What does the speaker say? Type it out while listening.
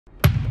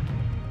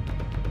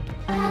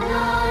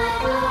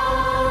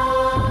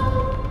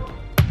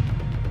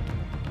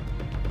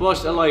but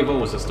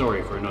𝗕𝗨𝗐𝗀𝗐 is a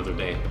story for another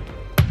day.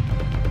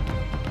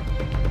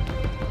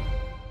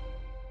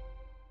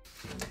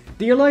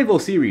 The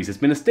𝗕𝗨𝗐𝗀 series has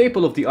been a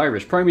staple of the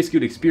Irish primary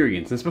school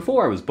experience since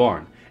before I was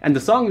born, and the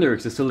song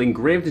lyrics are still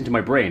engraved into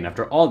my brain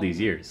after all these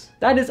years.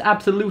 That is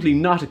absolutely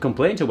not a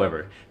complaint,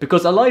 however,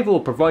 because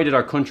𝗕𝗨𝗐𝗀 provided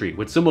our country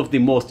with some of the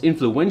most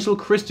influential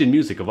Christian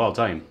music of all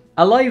time.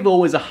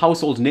 𝗕𝗨𝗐𝗀 is a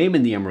household name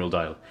in the Emerald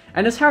Isle,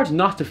 and it's hard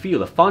not to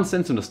feel a fond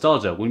sense of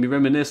nostalgia when we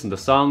reminisce on the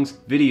songs,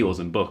 videos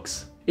and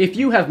books. If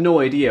you have no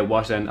idea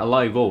what an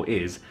𝗕𝗨𝗐𝗀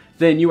is,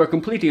 then you are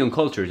completely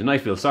uncultured and I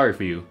feel sorry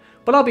for you,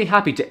 but I'll be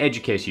happy to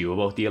educate you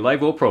about the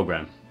𝗕𝗨𝗐𝗀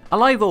program.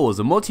 𝗕𝗨𝗐𝗀 is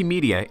a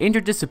multimedia,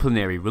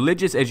 interdisciplinary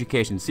religious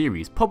education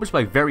series published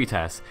by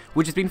Veritas,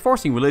 which has been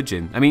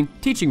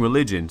teaching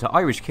religion to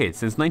Irish kids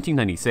since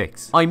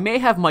 1996. I may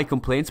have my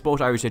complaints about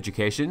Irish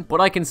education,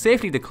 but I can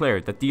safely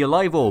declare that the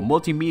𝗕𝗨𝗐𝗀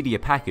multimedia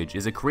package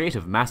is a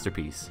creative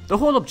masterpiece. The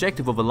whole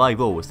objective of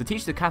𝗕𝗨𝗐𝗀 is to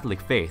teach the Catholic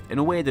faith in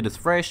a way that is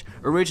fresh,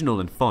 original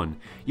and fun,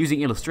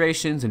 using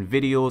illustrations and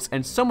videos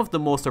and some of the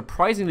most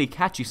surprisingly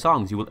catchy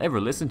songs you will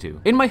ever listen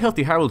to. In my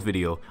Healthy Harold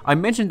video, I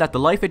mentioned that the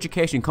Life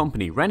Education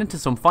Company ran into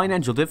some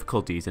financial difficulties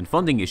and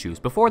funding issues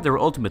before they were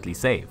ultimately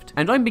saved.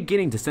 And I'm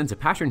beginning to sense a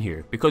pattern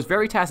here, because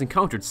Veritas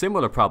encountered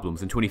similar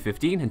problems in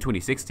 2015 and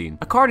 2016.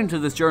 According to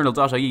this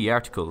journal.ie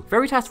article,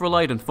 Veritas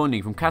relied on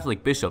funding from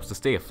Catholic bishops to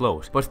stay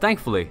afloat, but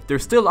thankfully, they're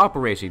still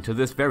operating to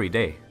this very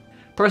day.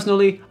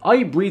 Personally,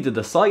 I breathed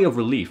a sigh of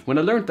relief when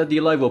I learned that the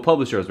𝗕𝗨𝗐𝗀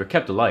publishers were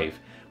kept alive,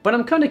 but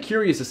I'm kinda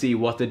curious to see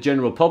what the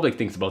general public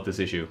thinks about this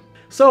issue.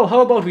 So how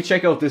about we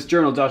check out this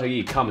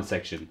journal.ie comment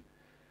section?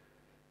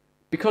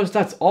 Because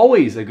that's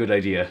always a good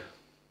idea.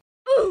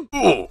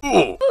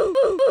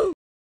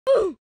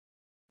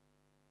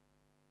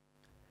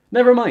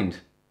 Never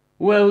mind.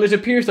 Well, it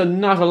appears that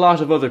not a lot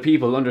of other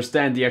people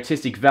understand the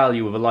artistic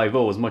value of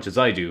𝗕𝗨𝗐𝗀 as much as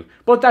I do,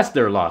 but that's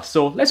their loss,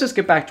 so let's just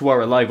get back to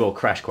our 𝗕𝗨𝗐𝗀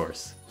crash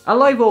course.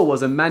 𝗕𝗨𝗐𝗀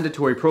was a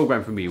mandatory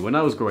program for me when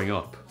I was growing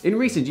up. In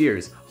recent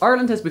years,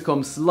 Ireland has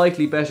become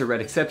slightly better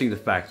at accepting the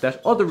fact that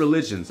other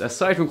religions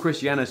aside from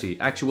Christianity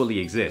actually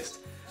exist,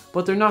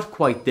 but they're not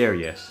quite there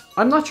yet.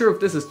 I'm not sure if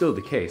this is still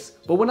the case,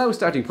 but when I was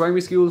starting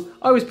primary school,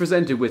 I was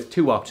presented with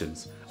two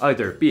options.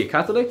 Either be a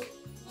Catholic,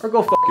 or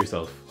go fuck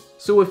yourself.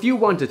 So if you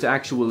wanted to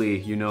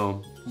actually,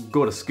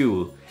 go to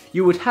school,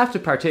 you would have to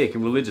partake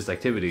in religious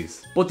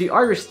activities. But the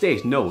Irish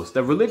state knows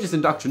that religious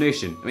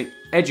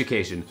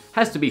education,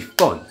 has to be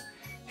fun.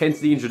 Hence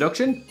the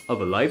introduction of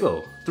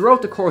𝗕𝗨𝗐𝗀.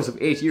 Throughout the course of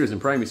 8 years in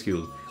primary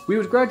school, we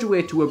would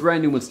graduate to a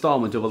brand new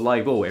installment of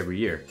𝗕𝗨𝗀 every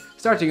year,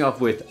 starting off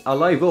with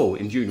𝗕𝗨𝗀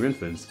in junior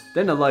infants,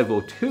 then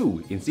𝗕𝗨𝗀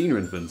 2 in senior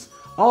infants,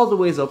 all the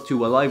ways up to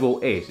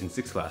𝗕𝗨𝗀 8 in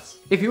 6th class.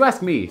 If you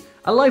ask me,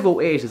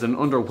 𝗕𝗨𝗀 8 is an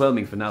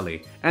underwhelming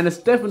finale, and it's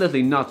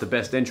definitely not the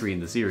best entry in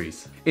the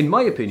series. In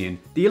my opinion,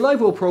 the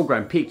𝗕𝗨𝗀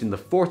program peaked in the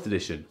 4th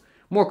edition,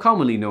 more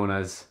commonly known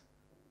as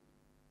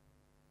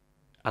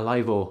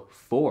𝗕𝗨𝗀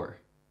 4.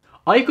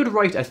 I could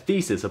write a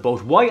thesis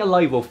about why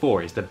𝗕𝗨𝗀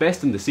 4 is the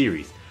best in the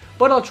series,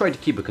 but I'll try to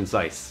keep it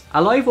concise.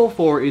 𝗕𝗨𝗀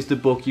 4 is the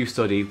book you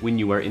study when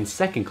you are in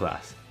 2nd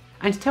class.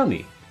 And tell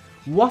me,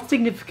 what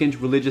significant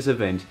religious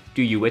event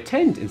do you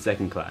attend in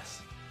 2nd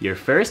class? Your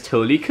first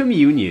Holy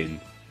Communion.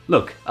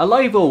 Look,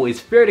 𝗕𝗨𝗀 is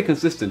fairly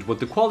consistent with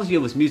the quality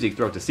of its music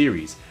throughout the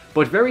series,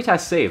 but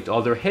Veritas saved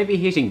all their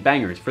heavy-hitting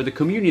bangers for the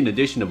Communion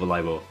edition of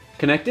𝗕𝗨𝗀.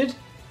 Connected?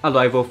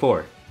 𝗕𝗨𝗀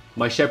 4.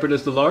 My Shepherd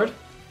is the Lord?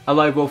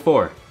 𝗕𝗨𝗀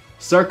 4.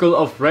 Circle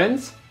of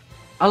Friends?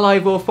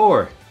 𝗕𝗨𝗀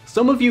 4.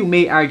 Some of you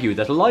may argue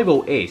that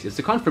𝗕𝗨𝗀 8 is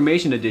the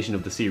confirmation edition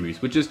of the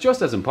series, which is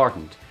just as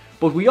important,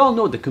 but we all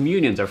know that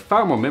communions are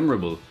far more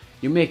memorable,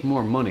 you make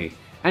more money,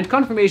 and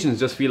confirmations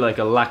just feel like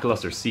a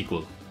lackluster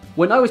sequel.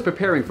 When I was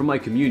preparing for my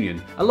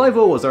communion,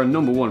 𝗕𝗨𝗀 was our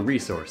 #1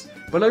 resource,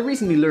 but I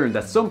recently learned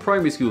that some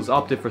primary schools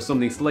opted for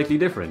something slightly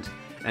different,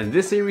 and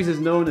this series is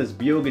known as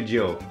Beo Go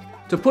Deo.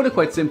 To put it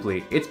quite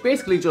simply, it's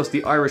basically just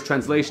the Irish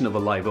translation of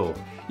𝗕𝗨𝗀,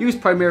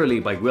 used primarily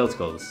by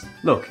Gaelscoils.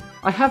 Look,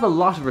 I have a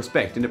lot of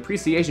respect and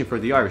appreciation for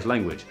the Irish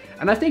language,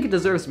 and I think it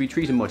deserves to be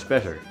treated much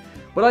better,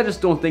 but I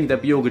just don't think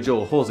that Beo Go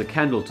Deo holds a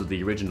candle to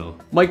the original.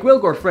 My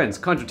Gaeilgeoir friends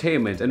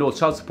𝗕𝗓𝗡𝗏𝗡 and Old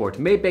Child Support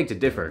may beg to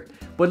differ,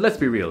 but let's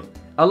be real,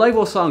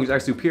 𝗕𝗨𝗀 songs are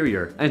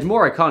superior and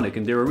more iconic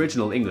in their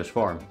original English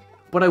form.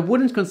 But I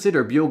wouldn't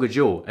consider Beo Go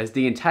Deo as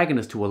the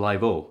antagonist to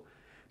𝗕𝗨𝗀,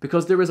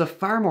 because there is a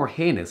far more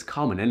heinous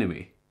common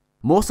enemy.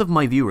 Most of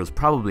my viewers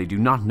probably do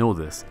not know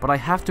this, but I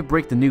have to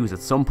break the news at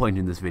some point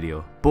in this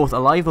video. Both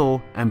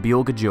𝗕𝗨𝗀 and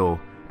Beo Go Deo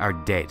are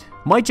dead.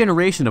 My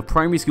generation of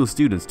primary school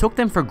students took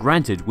them for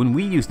granted when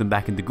we used them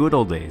back in the good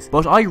old days,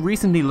 but I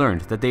recently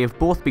learned that they have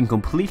both been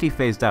completely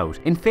phased out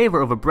in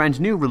favour of a brand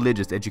new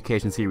religious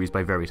education series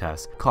by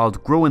Veritas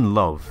called Grow in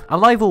Love.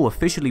 𝗕𝗨𝗀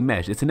officially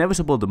met its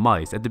inevitable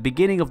demise at the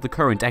beginning of the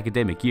current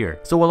academic year,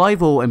 so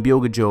𝗕𝗨𝗀 and Beo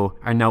Go Deo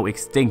are now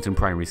extinct in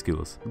primary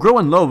schools. Grow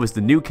in Love is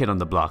the new kid on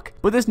the block,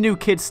 but this new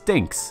kid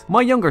stinks.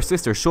 My younger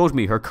sister showed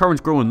me her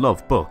current Grow in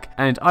Love book,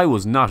 and I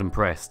was not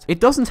impressed. It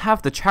doesn't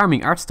have the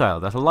charming art style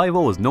that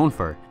𝗕𝗨𝗀 is known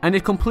for, and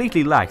it completely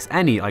lacks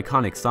any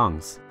iconic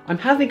songs. I'm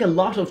having a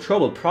lot of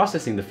trouble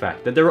processing the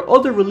fact that there are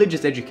other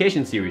religious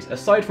education series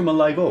aside from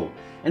𝗕𝗨𝗀,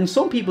 and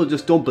some people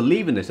just don't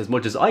believe in it as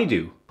much as I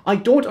do. I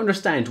don't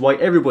understand why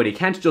everybody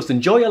can't just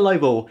enjoy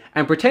𝗕𝗨𝗐𝗀𝗎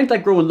and pretend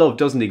that Grow in Love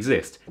doesn't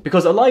exist,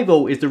 because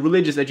𝗕𝗨𝗐𝗀 is the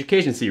religious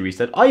education series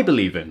that I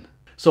believe in.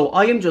 So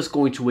I am just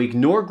going to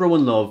ignore Grow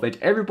in Love and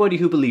everybody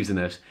who believes in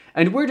it,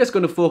 and we're just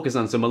going to focus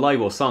on some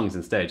𝗕𝗨𝗐𝗀 songs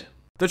instead.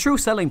 The true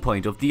selling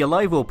point of the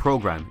𝗕𝗨𝗐𝗀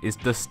program is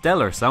the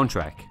stellar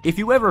soundtrack. If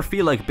you ever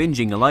feel like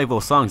binging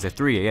𝗕𝗨𝗐𝗀 songs at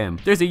 3 AM,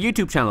 there's a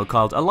YouTube channel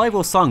called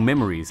𝗕𝗨𝗐𝗀 Song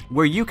Memories,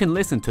 where you can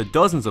listen to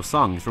dozens of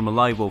songs from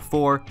𝗕𝗨𝗐𝗀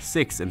 4,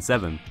 6 and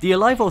 7. The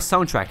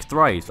𝗕𝗨𝗐𝗀 soundtrack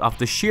thrives off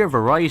the sheer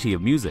variety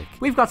of music.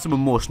 We've got some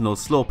emotional,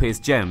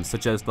 slow-paced gems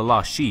such as The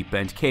Lost Sheep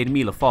and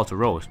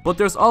𝗕𝗓𝗓𝗡𝗏, but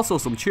there's also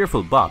some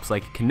cheerful bops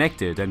like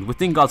Connected and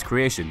Within God's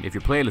Creation if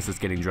your playlist is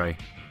getting dry.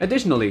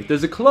 Additionally,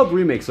 there's a club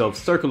remix of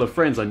Circle of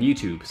Friends on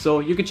YouTube, so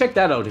you can check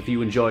that out if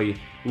you enjoy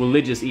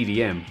religious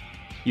EDM.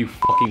 You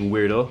fucking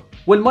weirdo.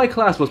 When my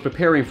class was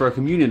preparing for a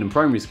communion in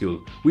primary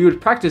school, we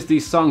would practice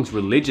these songs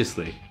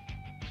religiously.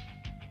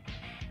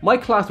 My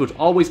class would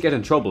always get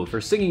in trouble for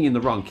singing in the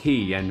wrong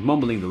key and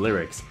mumbling the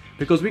lyrics,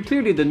 because we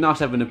clearly did not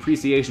have an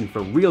appreciation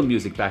for real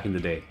music back in the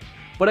day.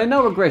 But I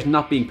now regret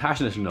not being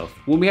passionate enough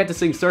when we had to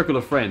sing Circle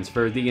of Friends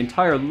for the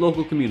entire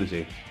local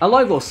community.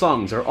 𝗕𝗨𝗐𝗀𝗎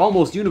songs are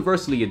almost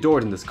universally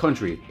adored in this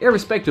country,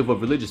 irrespective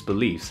of religious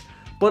beliefs,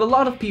 but a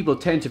lot of people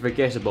tend to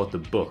forget about the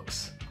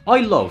books. I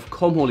love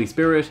Come Holy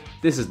Spirit,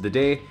 This Is the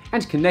Day,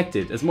 and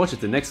Connected as much as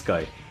the next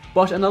guy,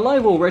 but an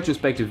𝗕𝗨𝗐𝗀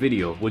retrospective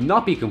video would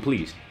not be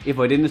complete if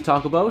I didn't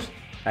talk about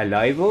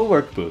𝗕𝗨𝗐𝗀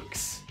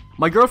workbooks.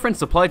 My girlfriend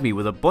supplied me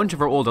with a bunch of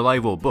her old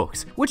𝗕𝗨𝗀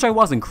books, which I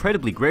was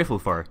incredibly grateful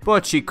for,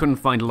 but she couldn't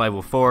find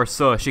𝗕𝗨𝗀 4,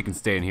 so she can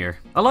stay in here.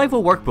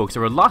 𝗕𝗨𝗀 workbooks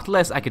are a lot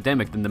less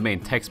academic than the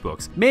main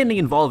textbooks, mainly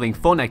involving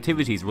fun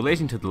activities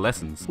relating to the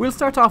lessons. We'll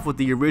start off with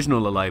the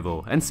original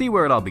𝗕𝗨𝗀 and see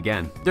where it all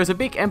began. There's a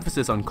big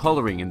emphasis on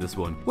colouring in this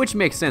one, which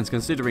makes sense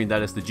considering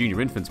that it's the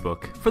junior infants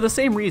book. For the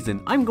same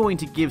reason, I'm going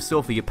to give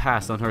Sophie a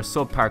pass on her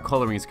subpar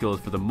colouring skills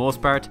for the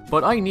most part,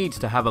 but I need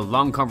to have a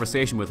long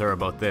conversation with her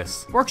about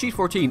this. Worksheet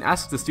 14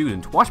 asks the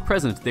student what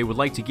present they would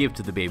like to give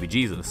to the baby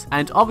Jesus,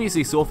 and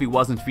obviously Sophie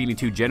wasn't feeling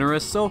too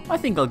generous, so I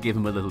think I'll give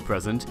him a little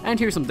present, and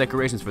here's some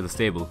decorations for the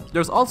stable.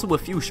 There's also a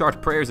few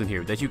short prayers in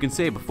here that you can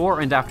say before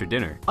and after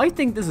dinner. I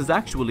think this is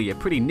actually a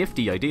pretty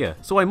nifty idea,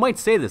 so I might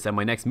say this at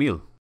my next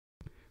meal.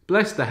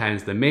 Bless the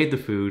hands that made the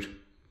food,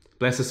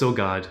 bless us O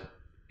God,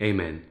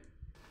 Amen.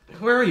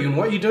 Where are you and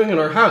what are you doing in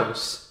our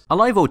house?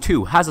 𝗕𝗨𝗐𝗀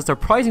 2 has a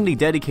surprisingly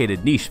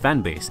dedicated niche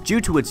fanbase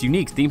due to its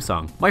unique theme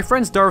song. My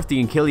friends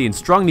Dorothy and Killian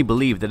strongly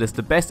believe that it's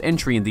the best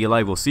entry in the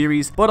𝗕𝗨𝗀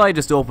series, but I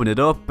just opened it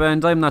up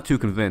and I'm not too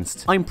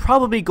convinced. I'm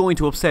probably going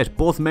to upset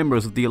both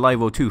members of the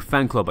𝗕𝗨𝗀 2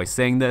 fan club by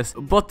saying this,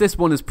 but this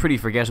one is pretty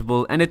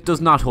forgettable and it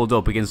does not hold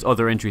up against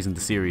other entries in the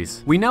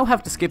series. We now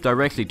have to skip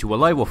directly to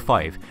𝗕𝗨𝗀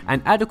 5,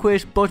 an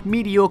adequate but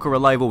mediocre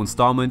𝗕𝗨𝗀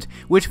installment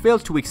which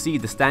failed to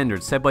exceed the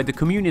standards set by the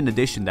communion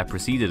edition that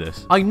preceded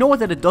it. I know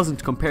that it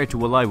doesn't compare to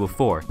𝗕𝗨𝗀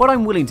 4, but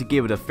I'm willing to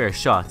give it a fair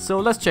shot, so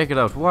let's check it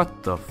out.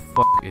 What the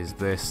fuck is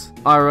this?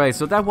 Alright,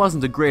 so that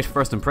wasn't a great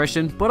first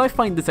impression, but I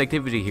find this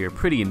activity here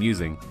pretty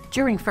amusing.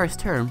 During first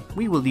term,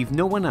 we will leave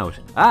no one out.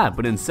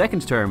 But in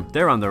second term,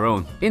 they're on their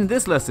own. In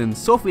this lesson,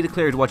 Sophie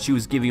declared what she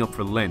was giving up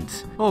for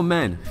Lent. Oh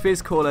man,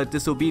 fizz cola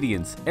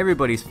disobedience,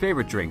 everybody's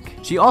favorite drink.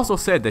 She also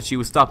said that she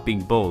would stop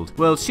being bold.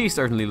 Well, she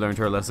certainly learned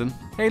her lesson.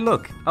 Hey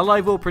look,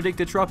 𝗕𝗨𝗀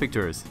predicted tropic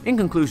tours. In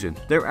conclusion,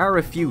 there are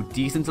a few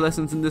decent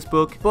lessons in this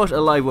book, but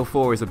𝗕𝗨𝗀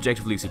 4 is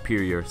objectively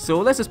superior, so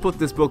let's just put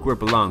this book where it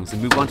belongs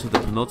and move on to the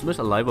penultimate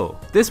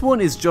𝗕𝗨𝗀. This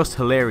one is just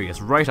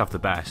hilarious right off the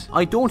bat.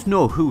 I don't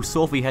know who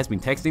Sophie has been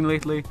texting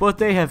lately, but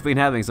they have been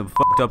having some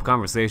fucked up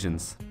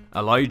conversations.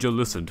 Elijah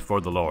listened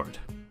for the Lord.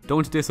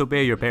 Don't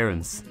disobey your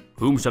parents.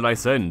 Whom shall I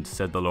send,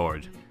 said the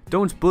Lord.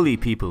 Don't bully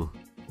people.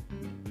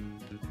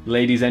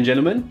 Ladies and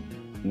gentlemen,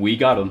 we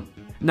got him.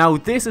 Now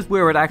this is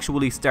where it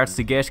actually starts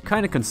to get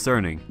kinda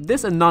concerning.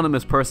 This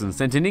anonymous person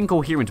sent an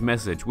incoherent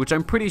message which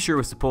I'm pretty sure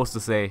was supposed to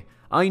say,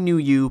 I knew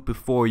you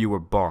before you were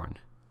born.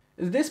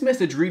 This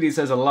message really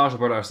says a lot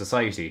about our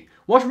society.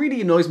 What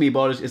really annoys me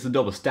about it is the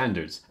double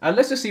standards.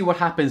 Let's just see what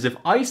happens if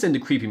I send a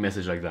creepy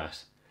message like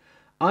that.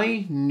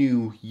 I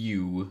knew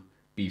you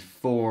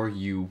before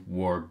you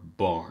were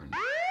born.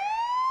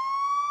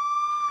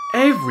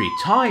 Every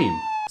time!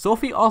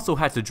 Sophie also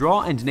had to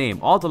draw and name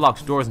all the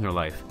locked doors in her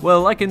life.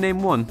 Well, I can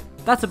name one.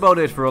 That's about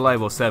it for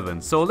𝗕𝗨𝗀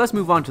 7, so let's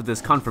move on to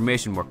this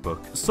confirmation workbook.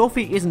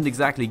 Sophie isn't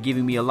exactly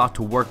giving me a lot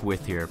to work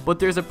with here, but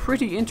there's a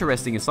pretty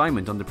interesting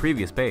assignment on the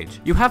previous page.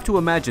 You have to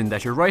imagine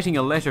that you're writing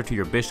a letter to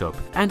your bishop,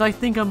 and I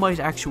think I might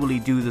actually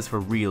do this for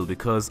real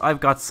because I've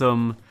got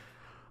some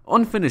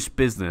unfinished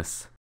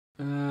business.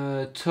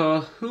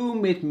 To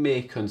whom it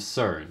may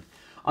concern.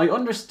 I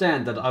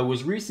understand that I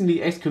was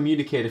recently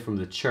excommunicated from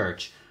the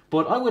church,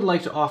 but I would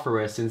like to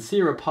offer a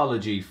sincere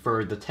apology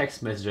for the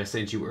text message I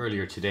sent you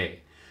earlier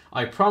today.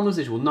 I promise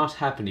it will not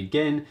happen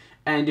again,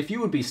 and if you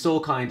would be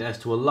so kind as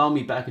to allow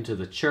me back into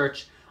the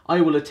church,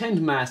 I will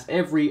attend Mass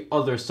every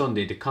other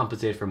Sunday to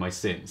compensate for my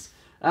sins.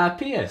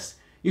 P.S.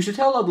 You should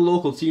tell all the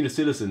local senior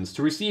citizens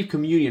to receive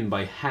communion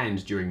by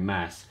hand during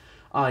Mass.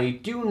 I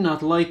do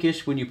not like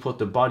it when you put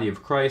the body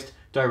of Christ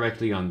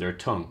directly on their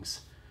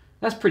tongues.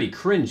 That's pretty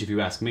cringe if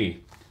you ask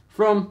me.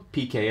 From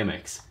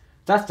PKMX.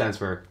 That stands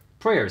for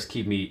prayers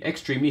keep me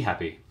extremely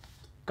happy.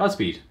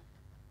 Godspeed.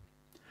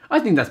 I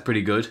think that's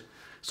pretty good.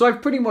 So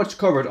I've pretty much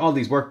covered all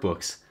these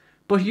workbooks.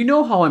 But you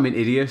know how I'm an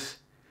idiot?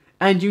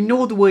 And you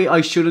know the way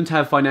I shouldn't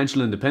have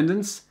financial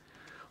independence?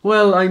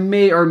 Well, I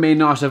may or may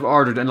not have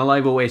ordered an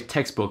𝗕𝗐𝗐𝗏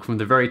textbook from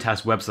the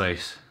Veritas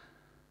website.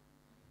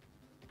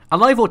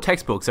 𝗕𝗐𝗐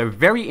textbooks are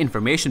very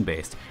information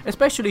based,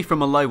 especially from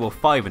𝗕𝗐𝗐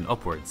 5 and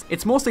upwards.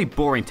 It's mostly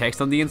boring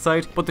text on the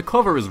inside, but the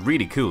cover is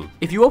really cool.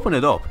 If you open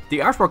it up, the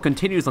artwork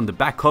continues on the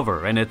back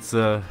cover and it's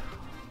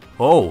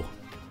oh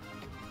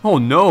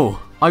no!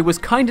 I was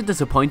kinda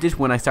disappointed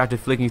when I started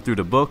flicking through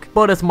the book,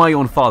 but it's my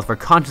own fault for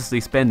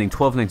consciously spending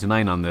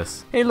 $12.99 on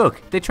this. Hey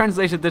look, they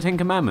translated the 10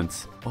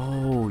 Commandments.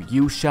 Oh,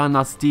 you shall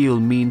not steal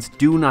means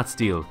do not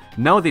steal.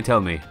 Now they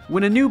tell me.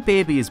 When a new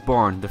baby is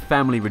born, the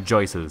family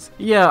rejoices.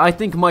 Yeah, I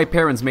think my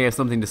parents may have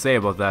something to say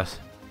about that.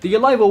 The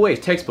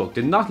𝗕𝗐𝗐𝗏 textbook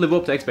did not live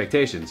up to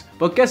expectations,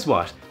 but guess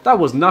what? That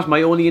was not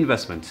my only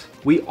investment.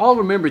 We all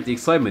remembered the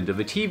excitement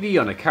of a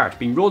TV on a cart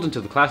being rolled into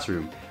the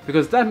classroom,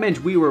 because that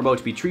meant we were about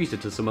to be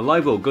treated to some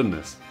𝗕𝗐𝗐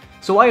goodness.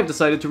 So I have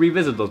decided to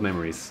revisit those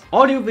memories.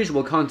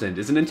 Audiovisual content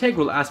is an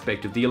integral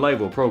aspect of the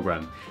𝗕𝗐𝗐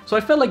program, so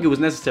I felt like it was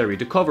necessary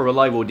to cover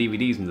𝗕𝗐𝗐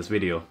DVDs in this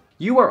video.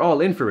 You are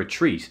all in for a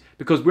treat,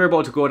 because we're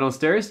about to go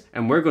downstairs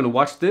and we're going to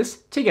watch this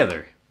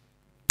together.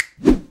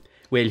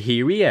 Well,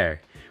 here we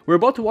are.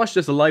 We're about to watch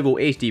this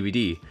𝗕𝗐𝗐𝗏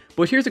DVD,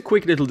 but here's a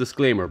quick little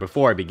disclaimer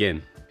before I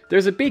begin.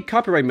 There's a big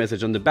copyright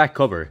message on the back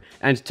cover,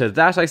 and to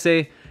that I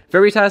say,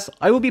 Veritas,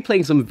 I will be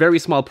playing some very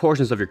small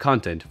portions of your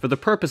content for the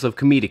purpose of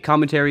comedic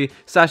commentary,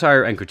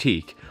 satire and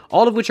critique,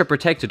 all of which are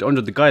protected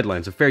under the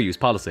guidelines of fair use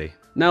policy.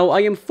 Now,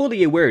 I am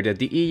fully aware that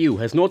the EU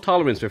has no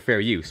tolerance for fair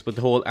use with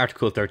the whole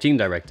Article 13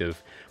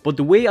 directive, but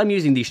the way I'm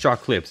using these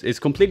short clips is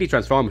completely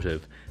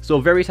transformative,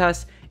 so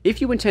Veritas, if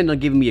you intend on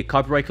giving me a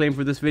copyright claim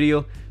for this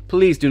video,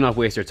 please do not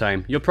waste your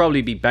time, you'll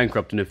probably be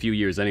bankrupt in a few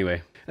years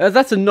anyway.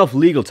 That's enough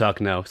legal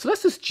talk now, so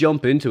let's just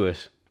jump into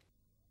it.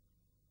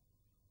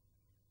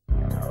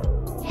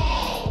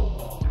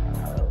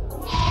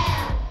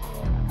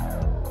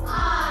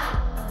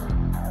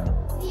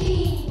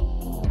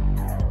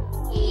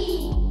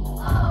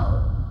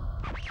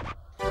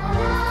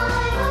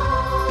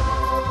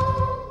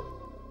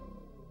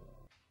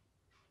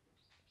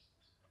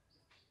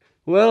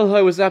 Well,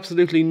 I was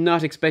absolutely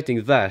not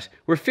expecting that.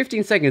 We're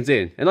 15 seconds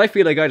in, and I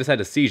feel like I just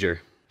had a seizure.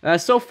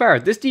 So far,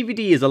 this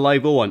DVD is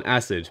𝗕𝗐𝗐𝗏 on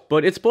acid,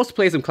 but it's supposed to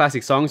play some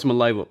classic songs from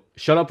𝗕𝗐𝗐𝗏.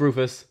 Shut up,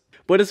 Rufus.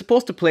 But it's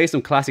supposed to play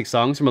some classic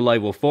songs from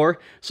𝗕𝗐𝗐𝗏 4,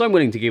 so I'm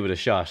willing to give it a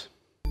shot.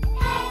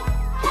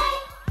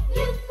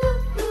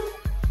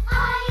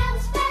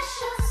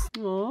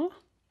 Aww.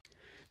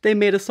 They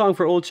made a song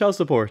for old child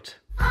support.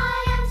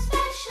 I am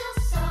special,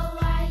 so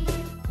are you.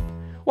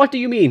 What do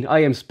you mean, I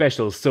am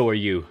special, so are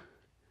you?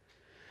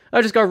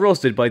 I just got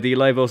roasted by the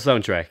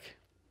𝗕𝗐𝗐𝗏 soundtrack.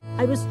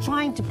 I was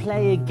trying to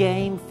play a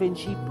game,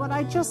 Finchy, but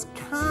I just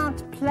can't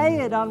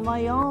play it on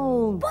my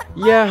own.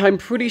 Yeah, I'm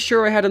pretty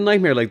sure I had a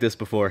nightmare like this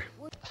before.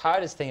 The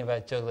hardest thing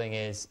about juggling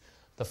is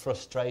the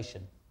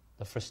frustration.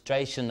 The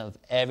frustration of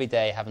every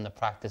day having to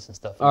practice and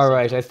stuff.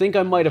 Alright, I think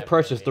I might have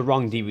purchased the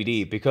wrong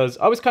DVD because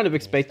I was kind of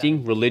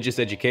expecting religious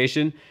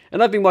education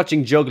and I've been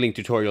watching juggling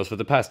tutorials for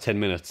the past 10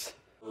 minutes.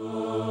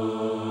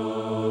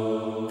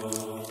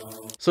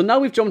 So now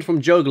we've jumped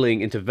from juggling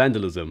into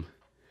vandalism.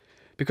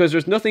 Because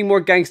there's nothing more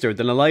gangster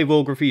than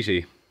𝗕𝗐𝗐𝗏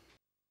graffiti.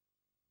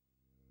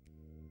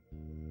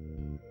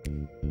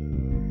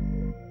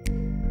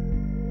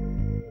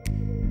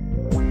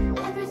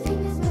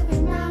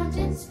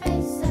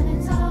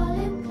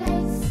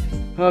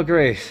 Oh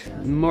great,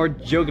 more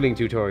juggling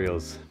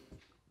tutorials.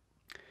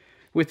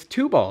 With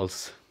 2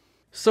 balls.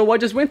 So I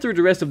just went through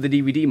the rest of the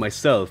DVD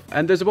myself,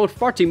 and there's about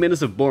 40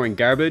 minutes of boring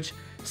garbage,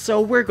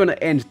 so we're gonna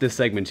end this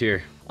segment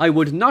here. I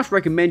would not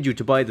recommend you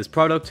to buy this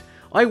product.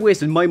 I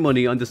wasted my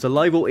money on this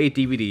𝗕𝗐𝗐𝗏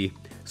DVD,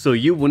 so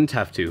you wouldn't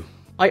have to.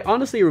 I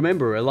honestly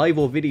remember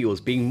𝗕𝗐𝗐𝗏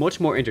videos being much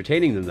more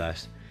entertaining than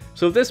that,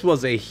 so this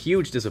was a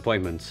huge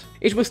disappointment.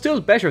 It was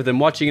still better than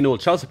watching an old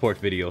child support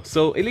video,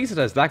 so at least it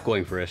has that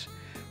going for it.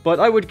 But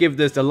I would give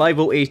this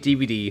𝗕𝗐𝗏𝗏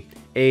DVD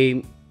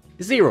a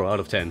 0 out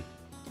of 10.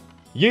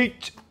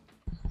 Yeet!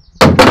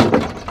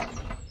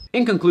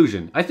 In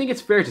conclusion, I think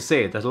it's fair to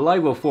say that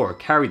𝗕𝗐𝗏 4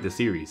 carried the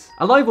series.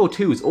 𝗕𝗐𝗏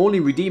 2's only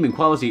redeeming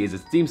quality is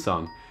its theme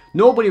song.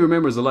 Nobody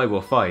remembers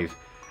𝗕𝗐𝗏 5,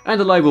 and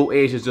𝗕𝗐𝗏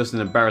 8 is just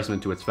an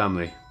embarrassment to its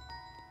family.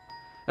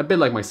 A bit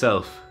like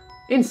myself.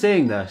 In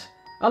saying that,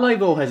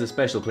 𝗕𝗐𝗏 has a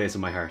special place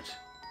in my heart.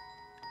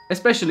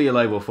 Especially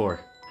𝗕𝗐𝗏 4.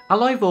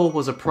 𝗕𝗐𝗏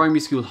was a primary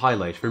school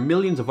highlight for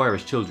millions of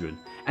Irish children,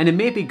 and it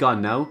may be gone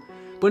now,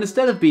 but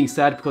instead of being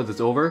sad because it's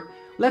over,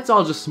 let's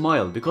all just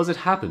smile because it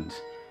happened,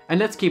 and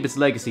let's keep its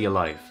legacy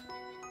alive.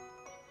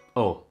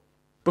 Oh,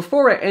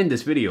 before I end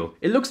this video,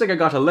 it looks like I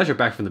got a letter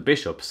back from the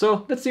Bishop,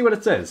 so let's see what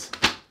it says.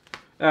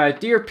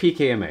 Dear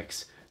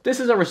PKMX, this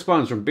is a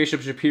response from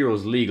Bishop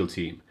Shapiro's legal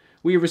team.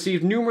 We have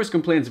received numerous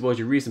complaints about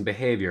your recent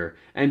behaviour,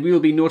 and we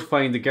will be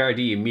notifying the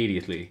Gardaí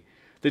immediately.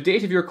 The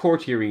date of your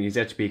court hearing is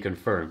yet to be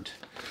confirmed.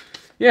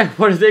 Yeah,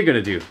 what are they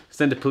gonna do?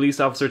 Send a police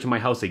officer to my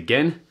house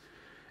again?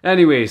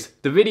 Anyways,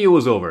 the video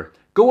is over.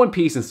 Go in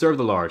peace and serve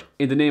the Lord.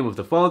 In the name of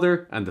the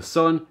Father, and the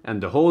Son, and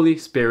the Holy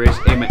Spirit.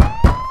 Amen.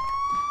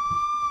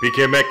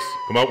 PKMX,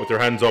 come out with your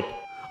hands up.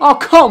 Oh,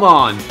 come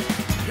on!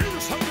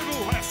 Here's a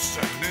little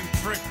lesson in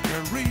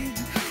trickery.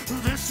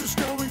 This is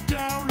going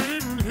down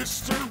in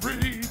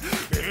history.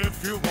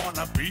 If you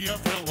wanna be a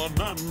villain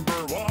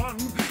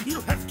 #1,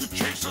 you have to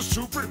chase a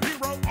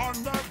superhero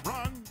on the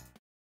run.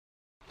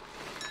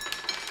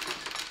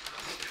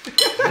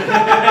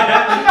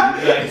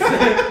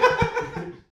 Nice.